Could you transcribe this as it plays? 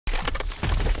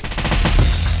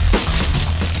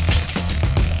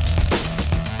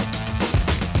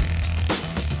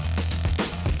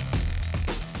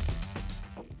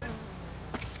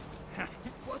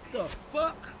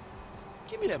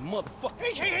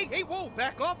hey, whoa,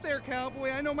 back off there,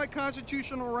 cowboy. I know my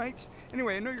constitutional rights.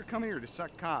 Anyway, I know you're coming here to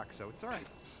suck cock, so it's all right.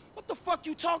 What the fuck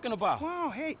you talking about? Wow,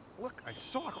 hey, look, I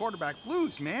saw Quarterback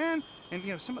Blues, man. And,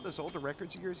 you know, some of those older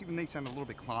records of yours, even they sound a little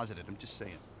bit closeted, I'm just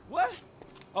saying. What?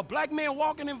 A black man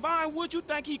walking in Vinewood, you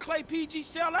think he Clay PG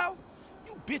sellout?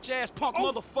 You bitch-ass punk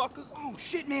motherfucker. Oh,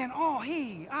 shit, man. Oh,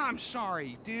 hey, I'm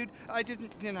sorry, dude. I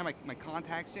didn't have my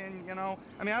contacts in, you know?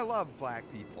 I mean, I love black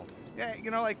people. Yeah,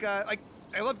 you know, like, I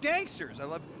love gangsters. I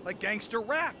love, like, gangster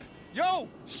rap. Yo,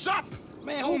 sup?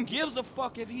 Man, who gives a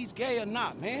fuck if he's gay or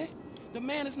not, man? The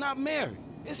man is not married.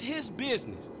 It's his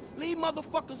business. Leave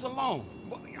motherfuckers alone.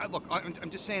 Well, look, I'm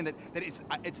just saying that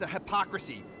it's the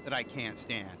hypocrisy that I can't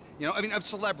stand. You know, I mean, of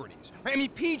celebrities. Right? I mean,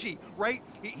 PG, right?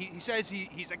 He says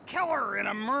he's a killer and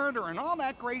a murderer and all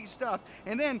that great stuff.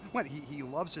 And then, what, he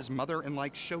loves his mother and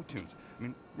likes show tunes. I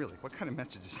mean, really, what kind of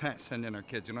message does that send in our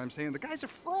kids? You know what I'm saying? The guy's a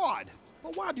fraud.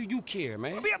 But why do you care,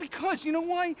 man? Yeah, because, you know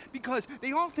why? Because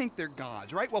they all think they're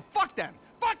gods, right? Well, fuck them.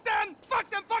 Fuck them! Fuck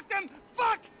them! Fuck them!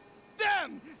 Fuck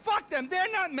them! Fuck them!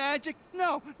 They're not magic.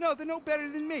 No, they're no better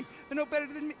than me. They're no better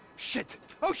than me. Shit!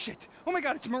 Oh shit! Oh my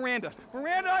God! It's Miranda.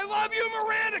 Miranda, I love you,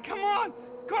 Miranda. Come on!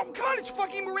 Come on! It's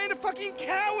fucking Miranda fucking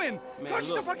Cowan. Man, God,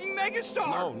 she's a fucking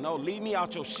megastar. No, leave me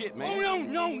out your shit, man. Oh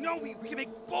no! We can make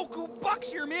boku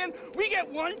bucks here, man. We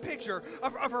get one picture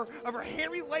of her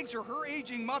hairy legs or her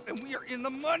aging muff, and we are in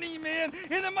the money, man.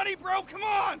 In the money, bro. Come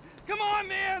on,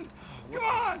 man. Come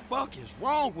on. What the fuck is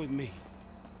wrong with me?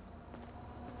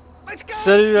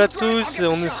 Salut à tous et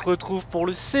on se retrouve pour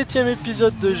le 7ème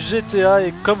épisode de GTA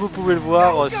et comme vous pouvez le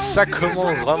voir ça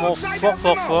commence vraiment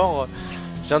fort.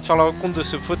 Je viens de faire la rencontre de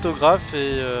ce photographe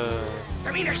et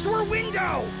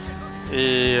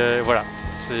voilà,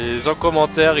 c'est en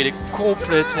commentaire, il est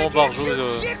complètement barjot.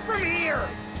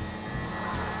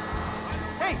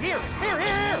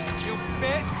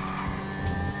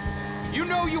 You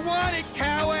know you want it,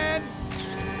 Cowan!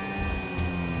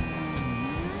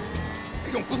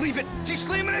 I don't believe it! She's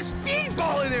slamming a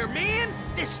speedball in there, man!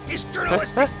 This is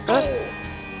journalistic gold!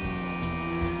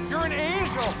 You're an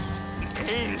angel!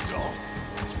 Angel!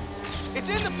 It's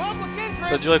in the public interest!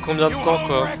 Ça a duré combien de temps,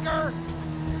 quoi?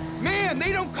 Man,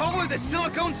 they don't call her the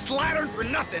silicone slattern for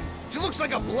nothing! She looks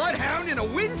like a bloodhound in a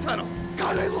wind tunnel!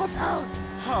 God, I love her!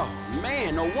 Oh,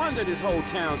 man, no wonder this whole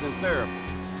town's in therapy.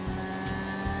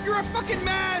 You're a fucking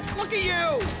mad! Look at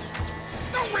you!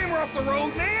 Don't ram her off the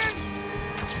road, man!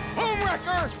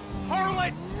 Homewrecker!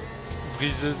 Harlot!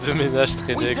 Briseuse de ménage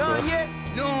traînée, quoi.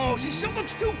 No, she still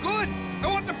looks too good! I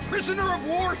want the prisoner of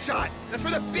war shot! That's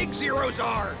where the big zeros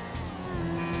are!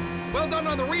 Well done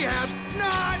on the rehab,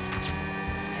 not!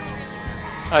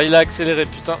 Ah, il a accéléré,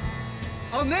 putain.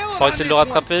 On va essayer de le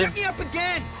rattraper.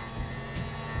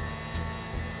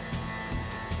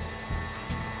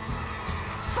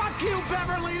 Fuck you,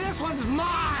 Beverly, this one's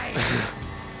mine!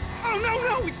 Oh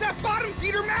no, it's that bottom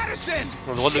feeder Madison!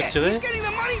 On a le droit de le tirer? He's getting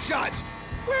the money shots!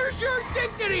 Where's your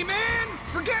dignity, man?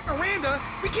 Forget Miranda,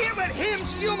 we can't let him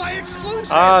steal my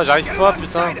exclusive! Ah, j'arrive pas,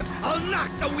 putain. I'll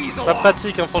knock the weasel Pas off.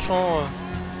 pratique, hein, franchement.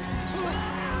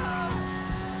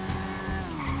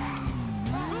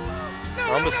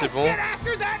 Ah, bah c'est bon.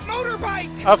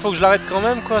 Ah, faut que je l'arrête quand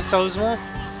même, quoi, sérieusement?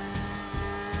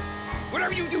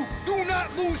 Whatever you do, do not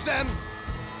lose them.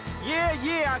 Yeah,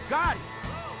 I got it.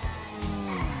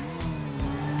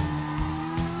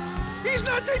 He's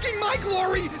not taking my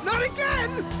glory, not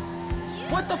again.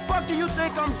 What the fuck do you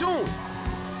think I'm doing?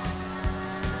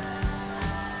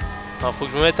 Alors, faut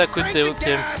que je me mette à côté,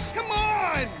 ok.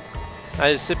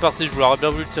 Allez, c'est parti, je l'aurais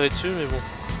bien voulu le tirer dessus, mais bon.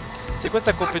 C'est quoi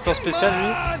sa compétence spéciale,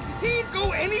 lui?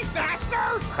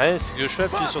 Ouais, c'est que je fais,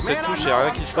 appuyer sur cette touche et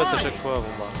rien qui se passe à chaque fois.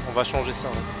 Bon bah, on va changer ça.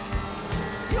 Hein.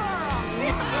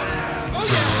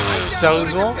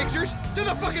 Sérieusement? Y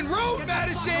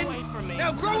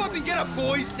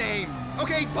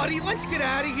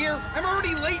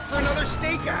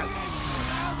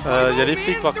a les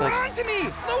flics par contre.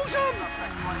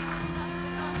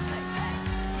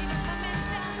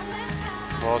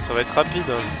 Bon, ça va être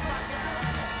rapide.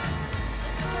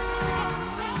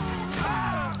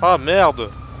 Ah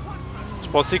merde! Je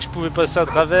pensais que je pouvais passer à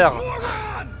travers.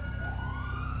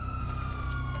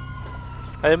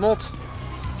 Allez, monte!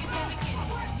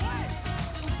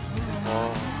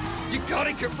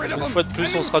 Une fois de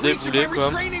plus, on sera déboulé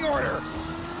quoi.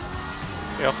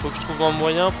 Et alors, faut que je trouve un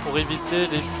moyen pour éviter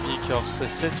les flics. Alors, c'est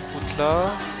cette route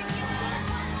là.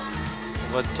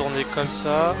 On va tourner comme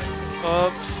ça.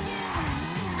 Hop!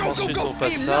 Ensuite, on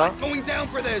passe là.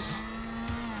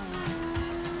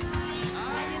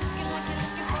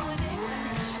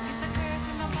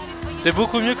 C'est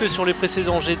beaucoup mieux que sur les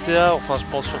précédents GTA, enfin je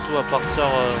pense surtout à partir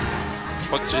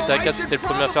crois que GTA 4 c'était le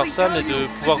premier à faire ça, mais de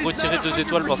pouvoir retirer 2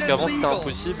 étoiles parce qu'avant c'était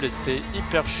impossible et c'était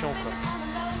hyper chiant quoi.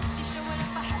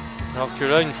 Alors que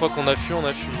là, une fois qu'on a fui, on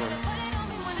a fui.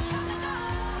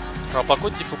 Alors par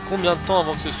contre, il faut combien de temps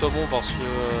avant que ce soit bon parce que...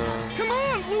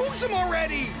 C'est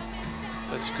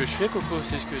ce que je fais Coco,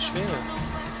 c'est ce que je fais.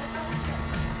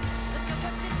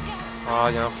 Ah,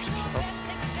 il y a un flic là.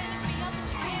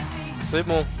 C'est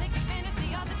bon.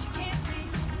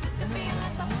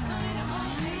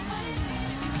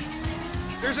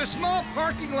 There's a small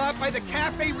parking lot by the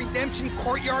Cafe Redemption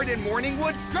Courtyard in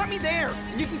Morningwood. Drop me there,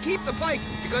 and you can keep the bike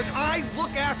because I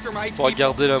look after my Pour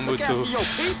people. garder la Look moto. after your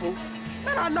people?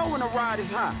 Man, I know when a ride is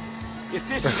hot. If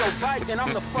this is your bike, then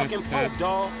I'm the fucking Pope,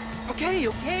 dog. Okay,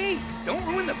 okay. Don't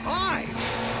ruin the vibe.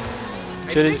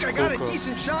 I Quel think I got a escroc,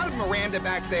 decent shot of Miranda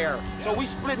back there. So we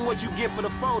splitting what you get for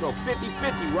the photo,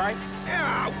 50-50, right?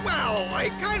 Yeah, well, I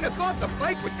kind of thought the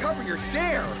bike would cover your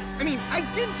share. I mean, I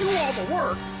did do all the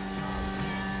work.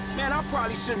 Man, I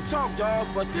probably shouldn't talk, dog,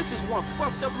 but this is one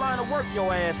fucked up line of work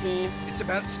your ass in. It's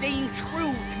about staying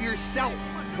true to yourself.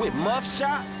 With muff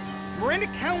shots? Miranda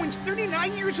Cowan's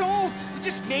 39 years old. You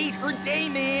just made her day,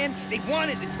 man. They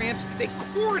wanted the tramps. They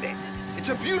courted. It's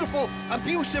a beautiful,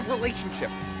 abusive relationship.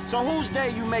 So whose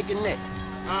day you making next?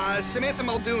 Samantha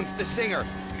Muldoon, the singer.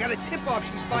 I got a tip-off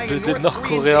she's buying a Des North Nord-Coréens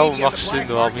Korean au baby on the marché black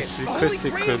noir, mais market. c'est The quoi holy ces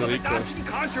grail of conneries quoi? adoption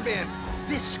contraband.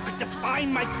 This could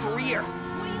define my career.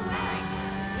 What are you wearing?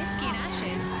 Whiskey and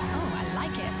ashes. Oh, I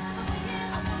like it.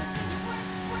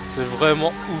 C'est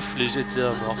vraiment ouf les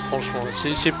GTA morts, franchement.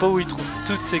 Je sais pas où ils trouvent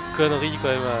toutes ces conneries quand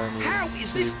même. How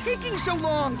is this taking so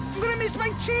long? I'm gonna miss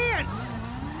my chance.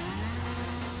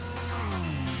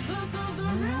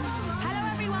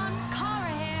 Hello, everyone. Cara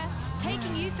here,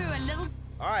 taking you through a little.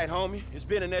 All right, homie. It's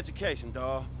been an education,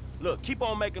 dawg. Look, keep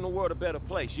on making the world a better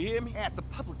place, you hear me? Yeah, the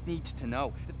public needs to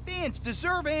know. The fans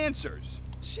deserve answers.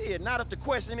 Shit, not if the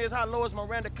question is how low is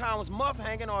Miranda Cowan's muff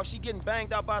hanging or if she getting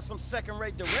banged out by some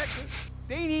second-rate director.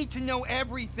 They need to know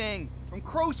everything, from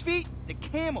crow's feet to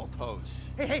camel toes.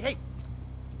 Hey, hey, hey!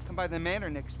 Come by the manor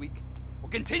next week. We'll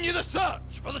continue the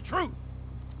search for the truth.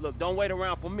 Look, don't wait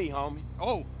around for me, homie.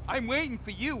 Oh, I'm waiting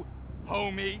for you,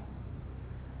 homie.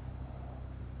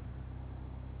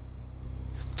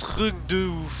 Truc de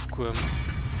ouf quoi.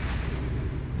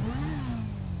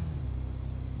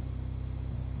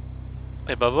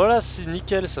 Et bah voilà, c'est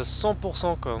nickel, ça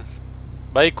 100% quoi.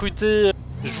 Bah écoutez,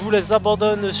 je vous laisse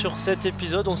abandonner sur cet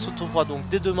épisode. On se retrouvera donc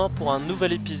dès demain pour un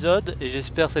nouvel épisode. Et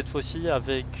j'espère cette fois-ci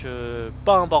avec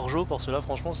pas un barjo, pour cela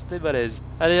franchement c'était balèze.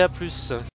 Allez, à plus.